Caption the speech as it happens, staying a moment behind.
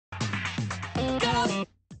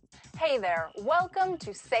Hey there, welcome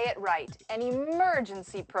to Say It Right, an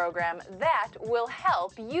emergency program that will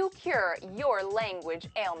help you cure your language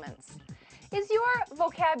ailments. Is your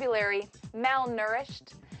vocabulary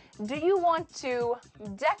malnourished? Do you want to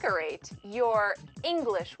decorate your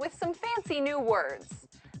English with some fancy new words?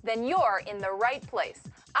 Then you're in the right place.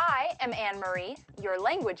 I am Anne-Marie, your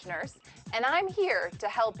language nurse, and I'm here to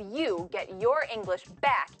help you get your English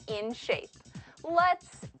back in shape.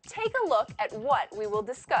 Let's take a look at what we will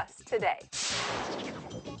discuss today.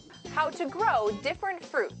 How to grow different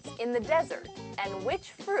fruits in the desert and which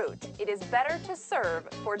fruit it is better to serve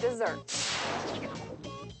for dessert.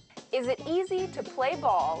 Is it easy to play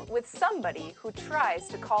ball with somebody who tries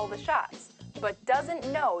to call the shots but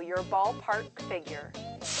doesn't know your ballpark figure?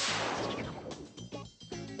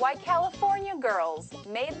 Why California girls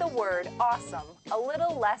made the word awesome a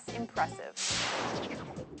little less impressive.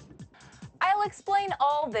 I'll explain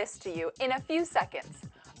all this to you in a few seconds,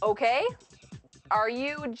 okay? Are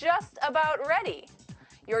you just about ready?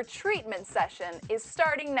 Your treatment session is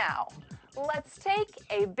starting now. Let's take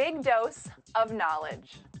a big dose of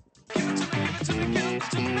knowledge.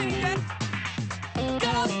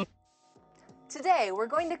 Today, we're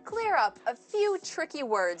going to clear up a few tricky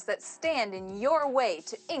words that stand in your way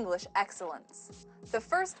to English excellence. The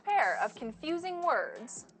first pair of confusing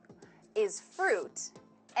words is fruit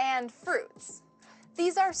and fruits.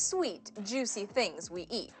 These are sweet, juicy things we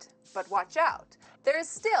eat. But watch out, there is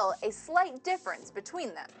still a slight difference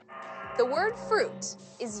between them. The word fruit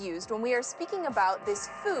is used when we are speaking about this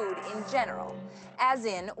food in general, as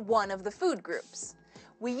in one of the food groups.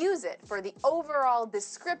 We use it for the overall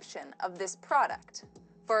description of this product.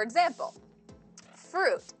 For example,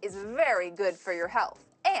 fruit is very good for your health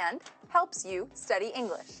and helps you study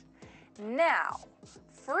English. Now,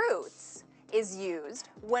 fruits is used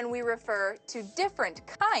when we refer to different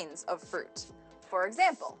kinds of fruit. For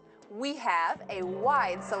example, we have a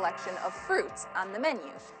wide selection of fruits on the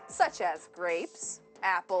menu, such as grapes,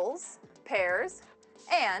 apples, pears,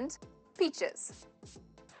 and peaches.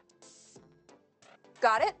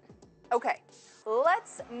 Got it? Okay,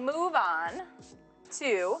 let's move on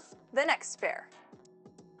to the next pair.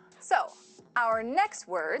 So, our next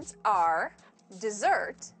words are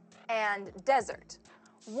dessert and desert.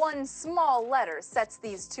 One small letter sets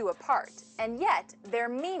these two apart, and yet their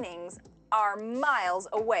meanings are miles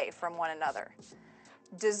away from one another.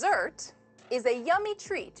 Dessert is a yummy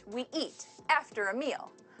treat we eat after a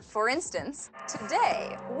meal. For instance,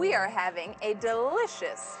 today we are having a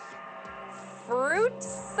delicious fruit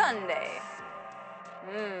sundae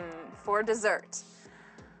for dessert.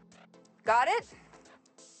 Got it?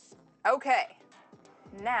 Okay,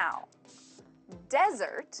 now,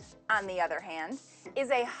 desert, on the other hand,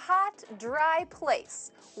 is a hot, dry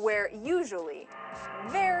place where usually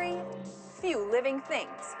very few living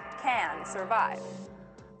things can survive.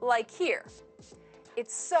 Like here.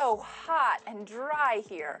 It's so hot and dry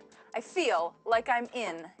here. I feel like I'm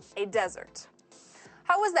in a desert.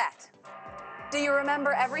 How was that? Do you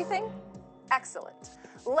remember everything? Excellent.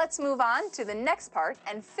 Let's move on to the next part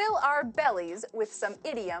and fill our bellies with some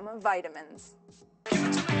idiom vitamins.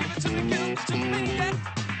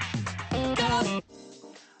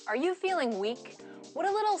 Are you feeling weak? Would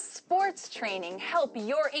a little sports training help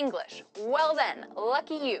your English? Well then,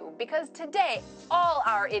 lucky you, because today all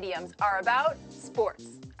our idioms are about sports.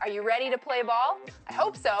 Are you ready to play ball? I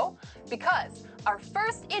hope so, because our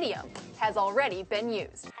first idiom has already been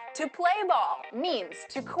used. To play ball means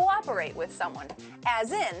to cooperate with someone,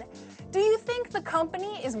 as in, do you think the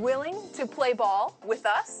company is willing to play ball with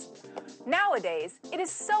us? Nowadays, it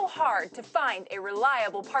is so hard to find a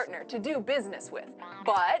reliable partner to do business with,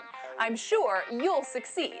 but I'm sure you'll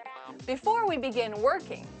succeed. Before we begin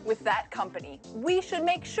working with that company, we should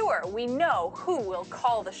make sure we know who will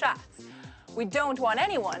call the shots. We don't want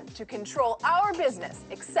anyone to control our business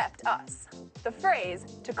except us. The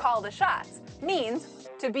phrase, to call the shots, means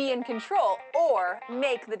to be in control or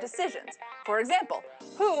make the decisions. For example,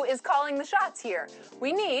 who is calling the shots here?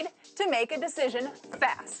 We need to make a decision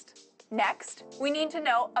fast. Next, we need to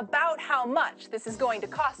know about how much this is going to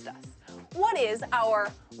cost us. What is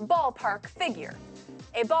our ballpark figure?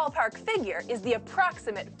 A ballpark figure is the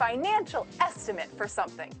approximate financial estimate for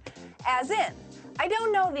something. As in, I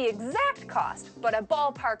don't know the exact cost, but a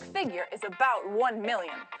ballpark figure is about 1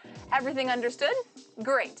 million. Everything understood?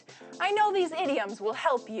 Great. I know these idioms will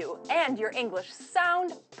help you and your English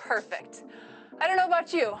sound perfect. I don't know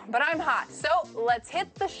about you, but I'm hot, so let's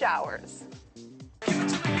hit the showers.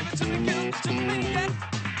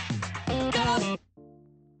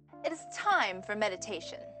 It is time for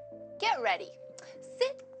meditation. Get ready.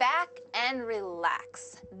 Sit back and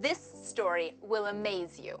relax. This story will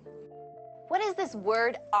amaze you. What is this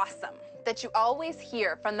word awesome that you always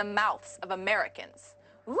hear from the mouths of Americans?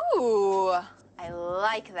 Ooh, I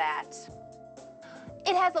like that.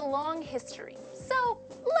 It has a long history, so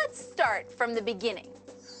let's start from the beginning.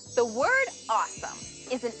 The word awesome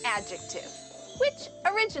is an adjective, which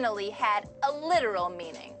originally had a literal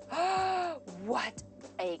meaning. What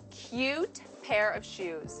a cute pair of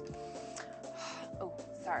shoes. Oh,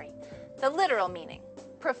 sorry. The literal meaning,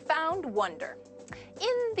 profound wonder.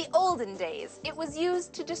 In the olden days, it was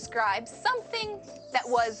used to describe something that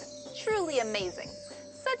was truly amazing,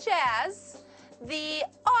 such as the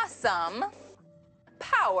awesome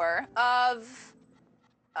power of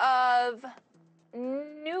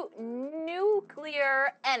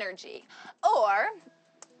nuclear energy, or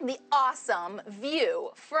the awesome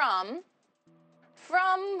view from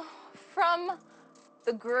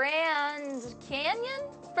the Grand Canyon?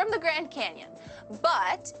 From the Grand Canyon.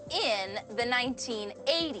 But in the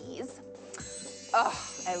 1980s, oh,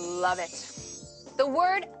 I love it. The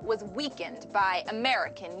word was weakened by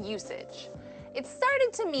American usage. It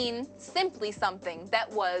started to mean simply something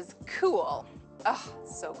that was cool. Oh,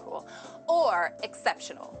 so cool. Or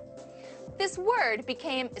exceptional. This word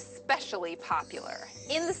became especially popular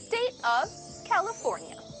in the state of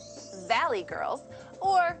California. Valley girls,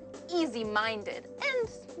 or easy-minded and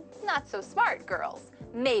not so smart girls,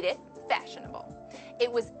 made it fashionable.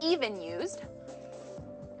 It was even used,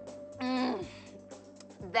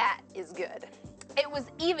 that is good. It was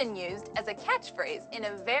even used as a catchphrase in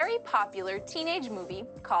a very popular teenage movie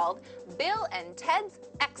called Bill and Ted's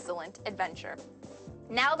Excellent Adventure.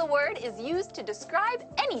 Now the word is used to describe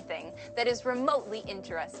anything that is remotely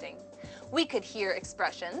interesting. We could hear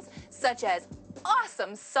expressions such as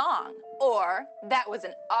awesome song, or that was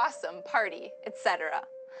an awesome party, etc.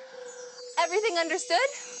 Everything understood?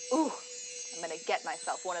 Ooh, I'm gonna get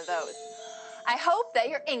myself one of those. I hope that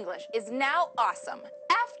your English is now awesome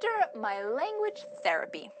after my language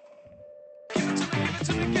therapy.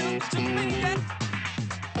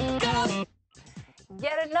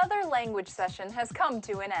 Yet another language session has come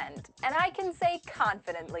to an end, and I can say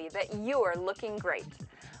confidently that you're looking great.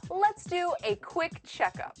 Let's do a quick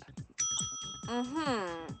checkup.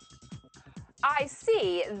 I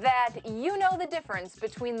see that you know the difference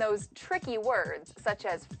between those tricky words such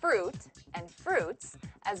as fruit and fruits,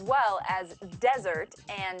 as well as desert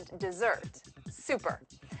and dessert. Super.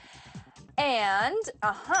 And,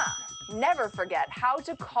 never forget how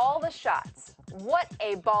to call the shots, what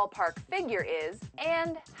a ballpark figure is,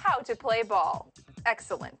 and how to play ball.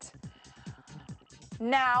 Excellent.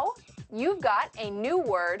 Now, you've got a new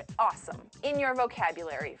word, awesome, in your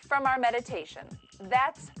vocabulary from our meditation.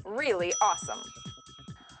 That's really awesome.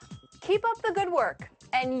 Keep up the good work,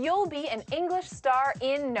 and you'll be an English star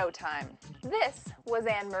in no time. This was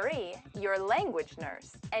Anne-Marie, your language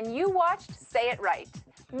nurse, and you watched Say It Right.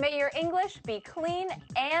 May your English be clean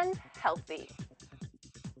and healthy.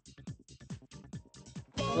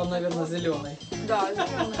 Он, наверное, зеленый. Да,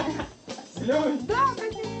 зеленый. Зеленый? Да,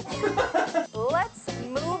 конечно. Let's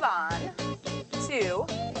move on to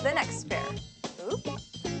the next pair. Oop.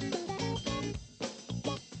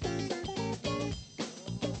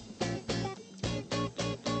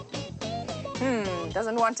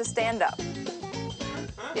 Doesn't want to stand up.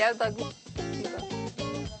 Yeah, like.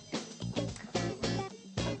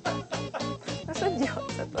 Что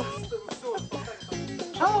делать это?